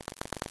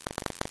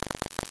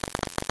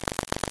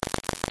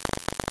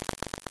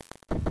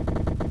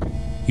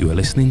You are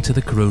listening to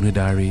the Corona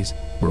Diaries,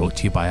 brought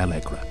to you by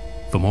Allegra.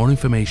 For more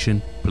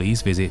information,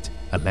 please visit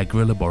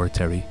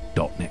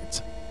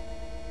allegralaboratory.net.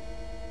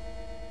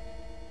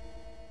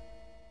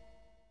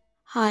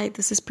 Hi,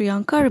 this is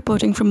Priyanka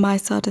reporting from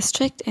Mysore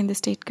district in the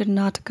state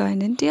Karnataka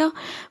in India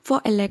for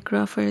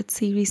Allegra for its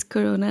series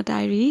Corona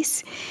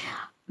Diaries.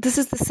 This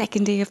is the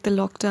second day of the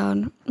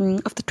lockdown,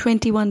 of the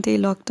 21-day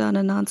lockdown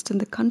announced in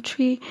the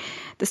country.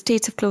 The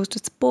states have closed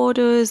its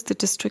borders, the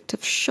district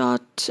have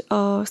shut,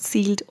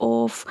 sealed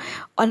off,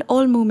 and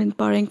all movement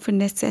barring for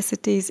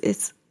necessities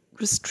is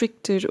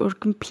restricted or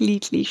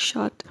completely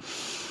shut.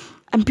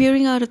 I'm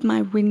peering out at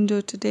my window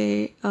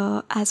today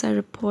as I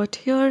report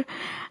here,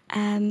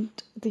 and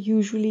the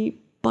usually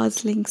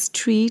bustling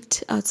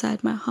street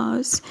outside my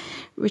house,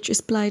 which is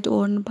plied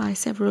on by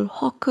several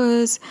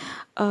hawkers.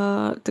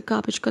 The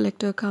garbage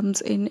collector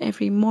comes in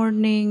every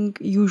morning.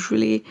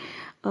 Usually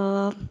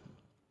there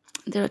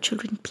are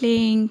children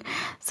playing.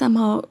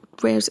 Somehow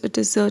it wears a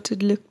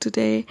deserted look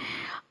today.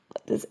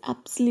 But there's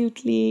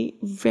absolutely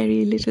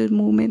very little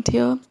movement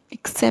here,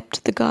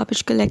 except the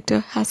garbage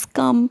collector has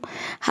come,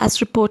 has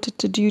reported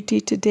to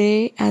duty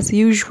today as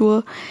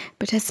usual,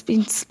 but has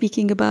been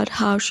speaking about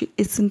how she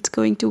isn't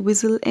going to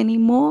whistle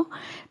anymore,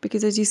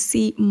 because as you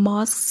see,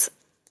 masks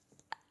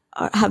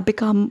have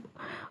become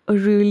a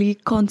really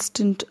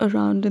constant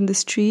around in the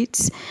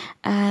streets,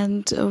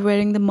 and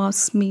wearing the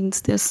mask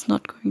means there's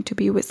not going to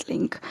be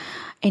whistling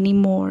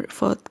anymore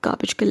for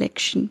garbage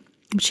collection.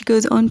 She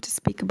goes on to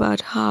speak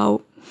about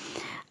how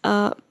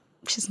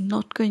she's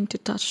not going to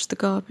touch the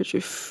garbage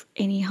of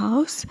any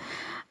house,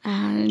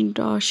 and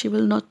she's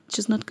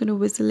not going to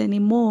whistle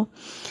anymore.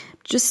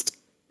 Just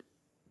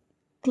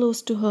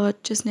close to her,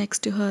 just next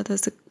to her,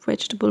 there's a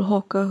vegetable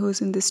hawker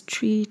who's in the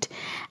street,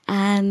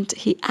 and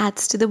he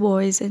adds to the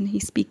voice and he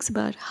speaks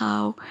about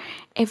how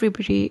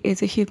everybody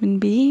is a human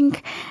being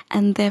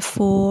and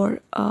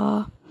therefore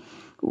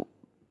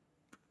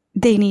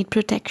they need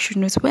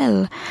protection as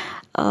well.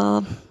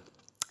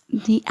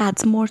 He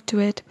adds more to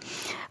it.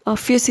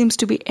 Fear seems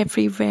to be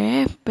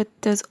everywhere, but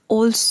there's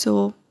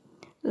also,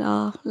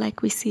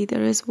 like we see,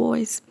 there is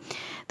voice.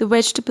 The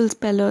vegetable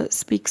seller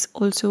speaks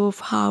also of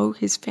how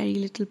he's very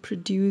little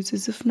produce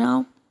as of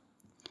now,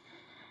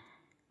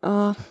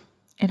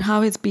 and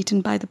how he's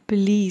beaten by the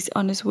police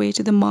on his way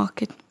to the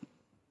market.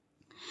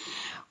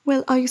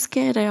 Well, are you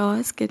scared? I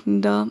ask,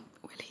 and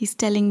he's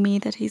telling me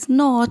that he's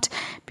not,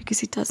 because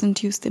he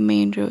doesn't use the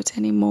main roads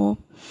anymore.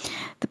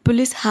 The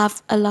police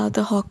have allowed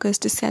the hawkers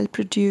to sell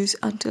produce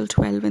until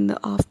 12 in the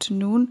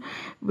afternoon,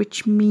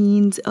 which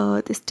means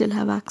they still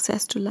have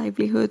access to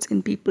livelihoods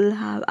and people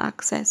have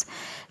access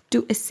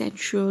to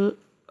essential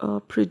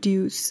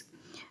produce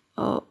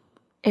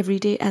every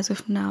day as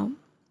of now.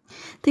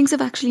 Things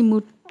have actually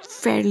moved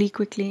fairly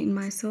quickly in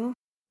Mysore.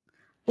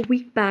 A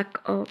week back,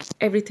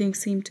 everything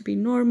seemed to be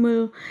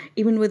normal.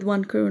 Even with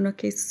one corona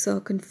case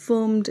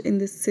confirmed in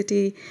the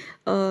city,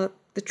 the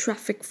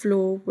traffic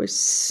flow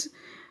was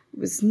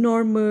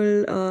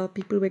normal.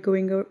 People were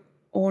going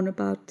on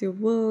about their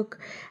work,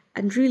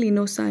 and really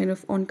no sign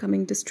of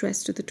oncoming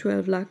distress to the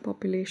 12 lakh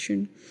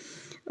population.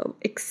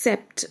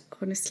 Except,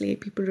 honestly,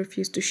 people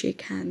refused to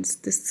shake hands.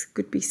 This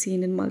could be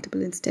seen in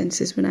multiple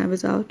instances when I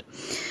was out.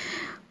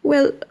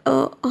 Well,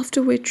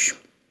 after which,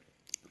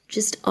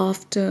 just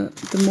after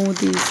the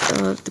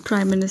Modi's, the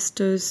Prime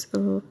Minister's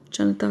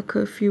Janata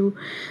curfew,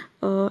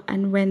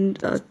 and when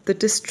the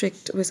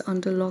district was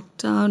under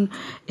lockdown,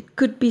 it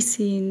could be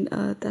seen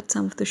that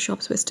some of the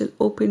shops were still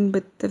open,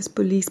 but there was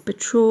police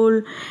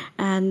patrol,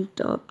 and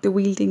they're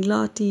wielding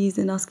lathis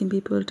and asking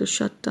people to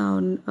shut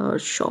down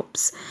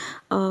shops,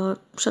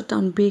 shut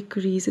down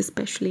bakeries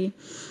especially,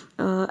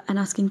 and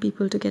asking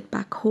people to get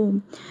back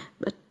home.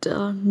 But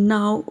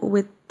now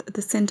with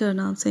the centre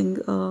announcing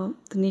the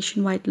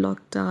nationwide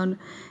lockdown,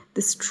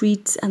 the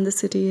streets and the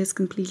city has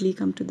completely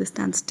come to the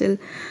standstill,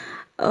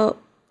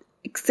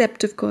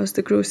 except of course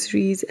the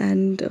groceries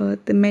and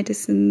the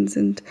medicines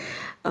and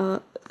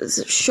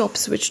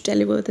shops which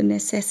deliver the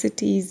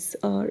necessities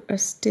are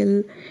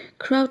still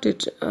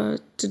crowded.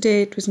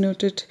 Today it was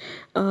noted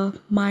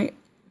my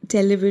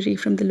delivery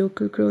from the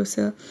local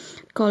grocer,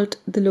 called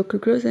the local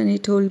grocer, and he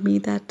told me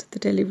that the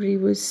delivery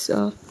was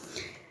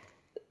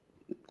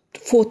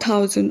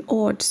 4,000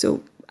 odd.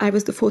 So I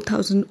was the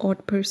 4,000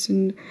 odd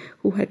person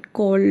who had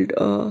called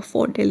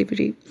for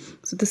delivery.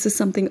 So this is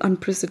something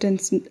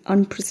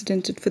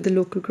unprecedented for the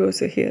local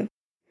grocer here.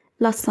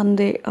 Last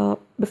Sunday,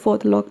 before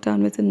the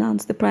lockdown was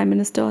announced, the Prime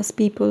Minister asked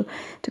people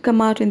to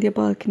come out in their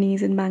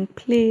balconies and bang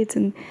plates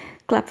and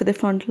clap for the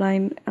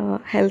frontline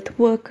health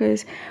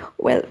workers.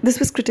 Well, this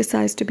was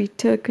criticized to be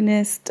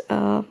tokenist,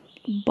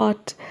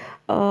 but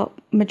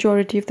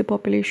majority of the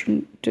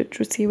population did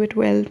receive it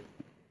well,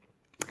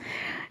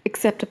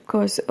 except, of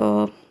course,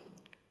 a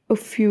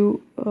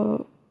few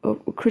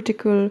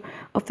critical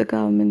of the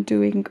government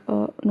doing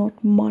not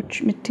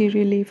much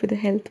materially for the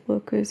health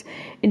workers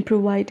in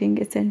providing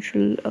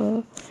essential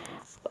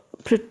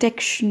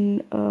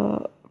protection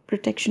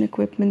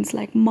equipments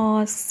like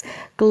masks,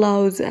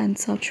 gloves and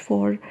such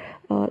for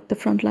the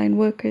frontline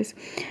workers.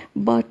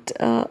 But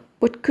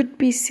what could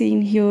be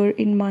seen here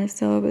in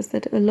Mysore is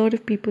that a lot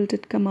of people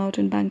did come out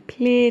and bang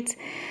plates.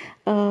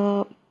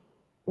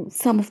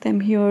 Some of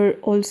them here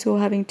also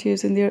having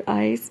tears in their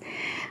eyes,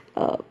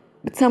 but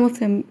some of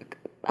them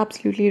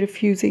absolutely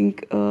refusing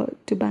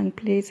to bang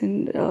plates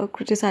and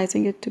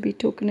criticizing it to be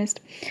tokenist.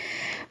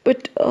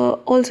 But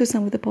also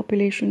some of the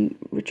population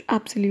which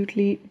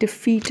absolutely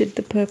defeated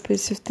the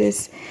purpose of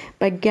this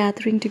by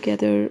gathering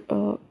together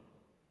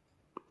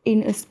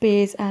in a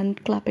space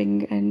and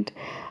clapping and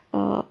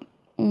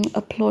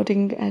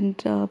applauding and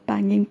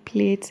banging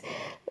plates.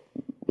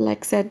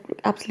 Like I said,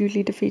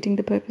 absolutely defeating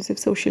the purpose of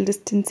social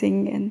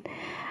distancing. And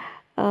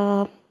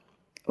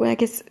I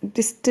guess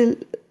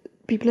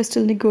people are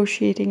still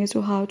negotiating as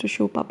to how to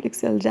show public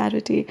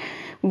solidarity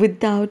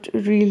without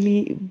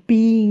really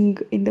being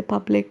in the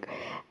public,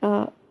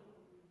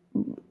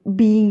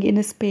 being in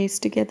a space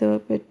together,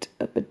 but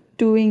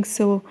doing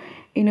so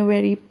in a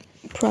very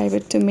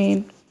private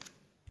domain.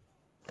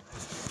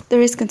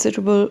 There is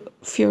considerable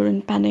fear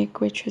and panic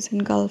which has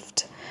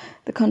engulfed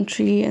the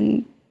country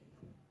and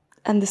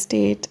the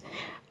state.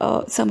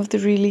 Some of the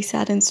really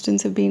sad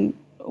incidents have been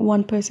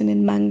one person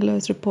in Mangalore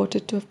is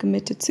reported to have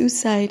committed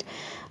suicide,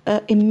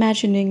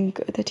 imagining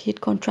that he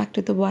had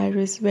contracted the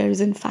virus, whereas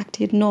in fact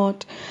he had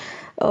not.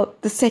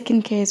 The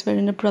second case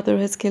wherein a brother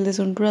has killed his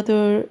own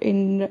brother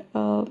in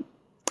a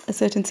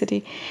certain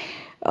city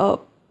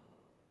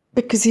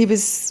because he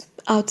was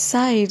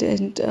outside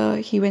and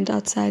he went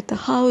outside the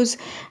house,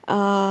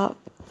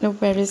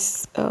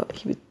 whereas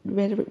he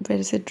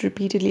had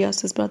repeatedly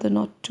asked his brother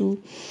not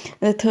to.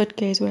 And the third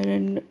case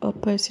wherein a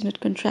person had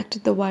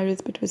contracted the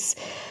virus but was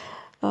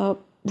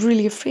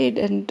really afraid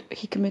and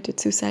he committed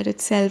suicide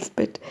itself.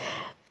 But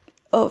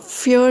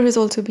fear has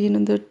also been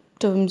in the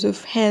terms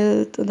of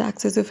health, the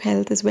access of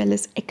health, as well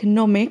as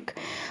economic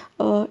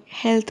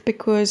health,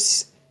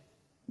 because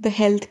the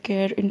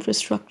healthcare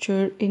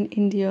infrastructure in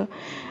India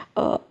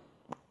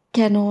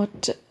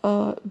cannot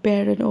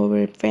bear and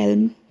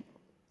overwhelm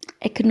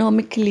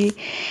economically,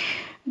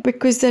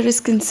 because there is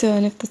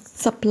concern if the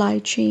supply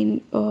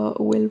chain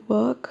will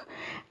work.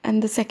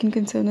 And the second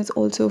concern is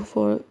also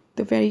for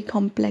the very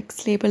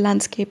complex labor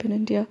landscape in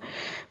India,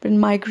 when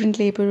migrant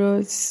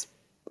laborers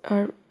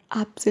are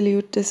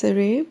absolute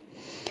disarray,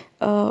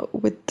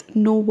 with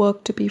no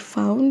work to be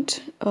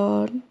found.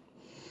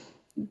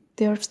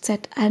 They are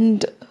set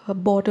and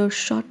borders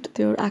shut.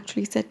 They are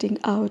actually setting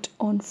out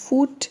on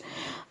foot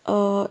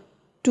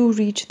to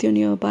reach their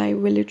nearby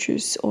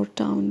villages or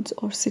towns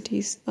or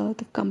cities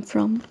they've come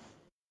from.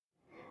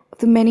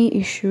 The many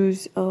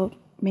issues,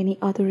 many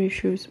other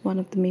issues, one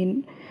of the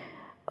main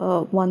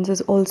ones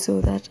is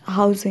also that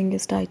housing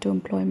is tied to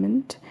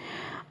employment.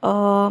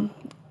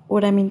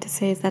 What I mean to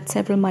say is that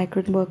several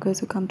migrant workers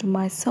who come to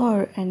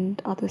Mysore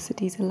and other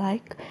cities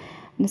alike,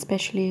 and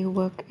especially who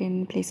work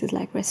in places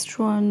like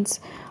restaurants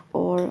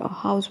or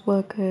house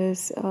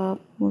workers,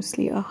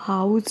 mostly are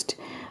housed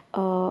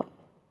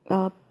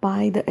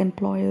by the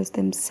employers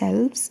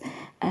themselves,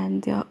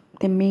 and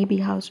they may be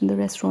housed in the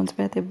restaurants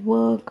where they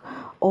work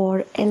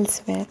or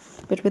elsewhere.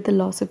 But with the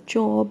loss of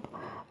job,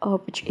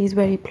 which is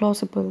very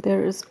plausible,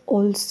 there is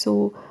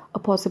also a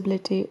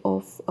possibility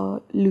of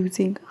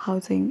losing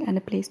housing and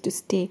a place to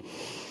stay.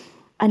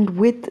 And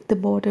with the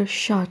border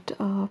shut,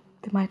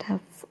 they might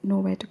have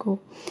nowhere to go.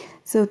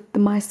 So the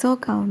Mysore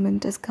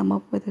government has come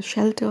up with a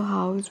shelter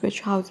house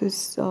which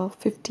houses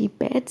 50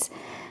 beds,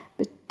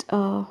 but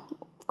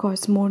of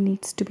course more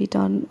needs to be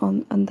done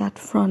on that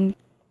front.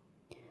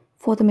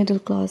 For the middle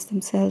class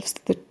themselves,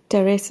 the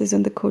terraces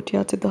and the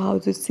courtyards of the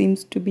houses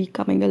seems to be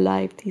coming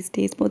alive these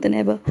days more than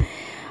ever.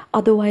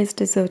 Otherwise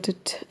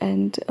deserted,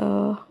 and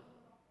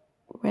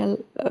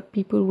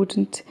people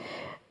wouldn't,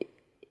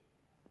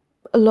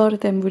 a lot of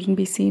them wouldn't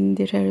be seen in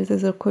their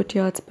terraces or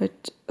courtyards,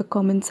 but a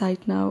common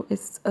sight now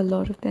is a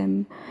lot of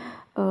them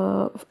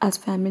as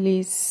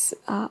families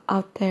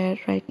out there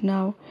right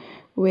now,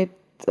 with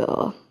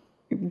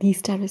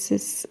these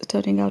terraces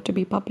turning out to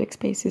be public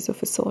spaces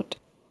of a sort,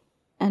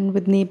 and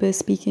with neighbors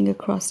speaking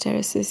across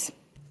terraces.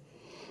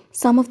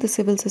 Some of the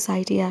civil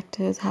society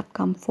actors have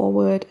come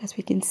forward, as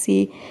we can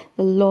see,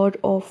 a lot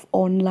of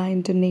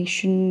online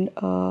donation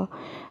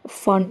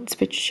funds,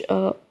 which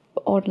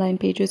online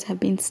pages have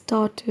been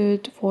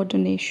started for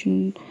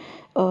donation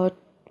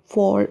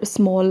for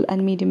small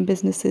and medium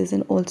businesses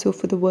and also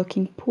for the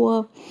working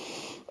poor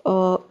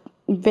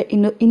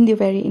in the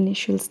very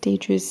initial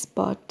stages.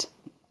 But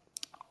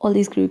all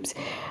these groups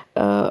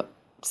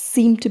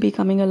seem to be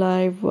coming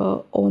alive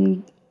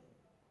on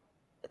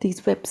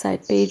these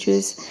website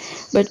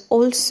pages, but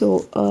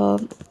also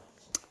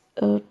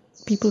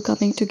people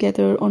coming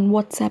together on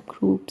WhatsApp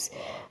groups,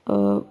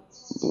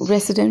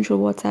 residential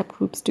WhatsApp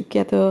groups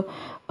together,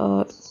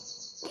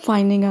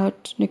 finding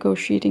out,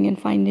 negotiating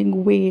and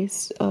finding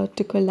ways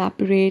to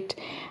collaborate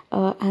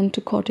and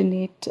to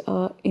coordinate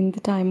in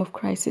the time of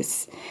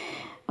crisis.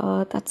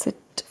 That's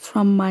it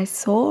from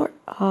Mysore.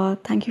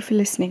 Thank you for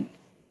listening.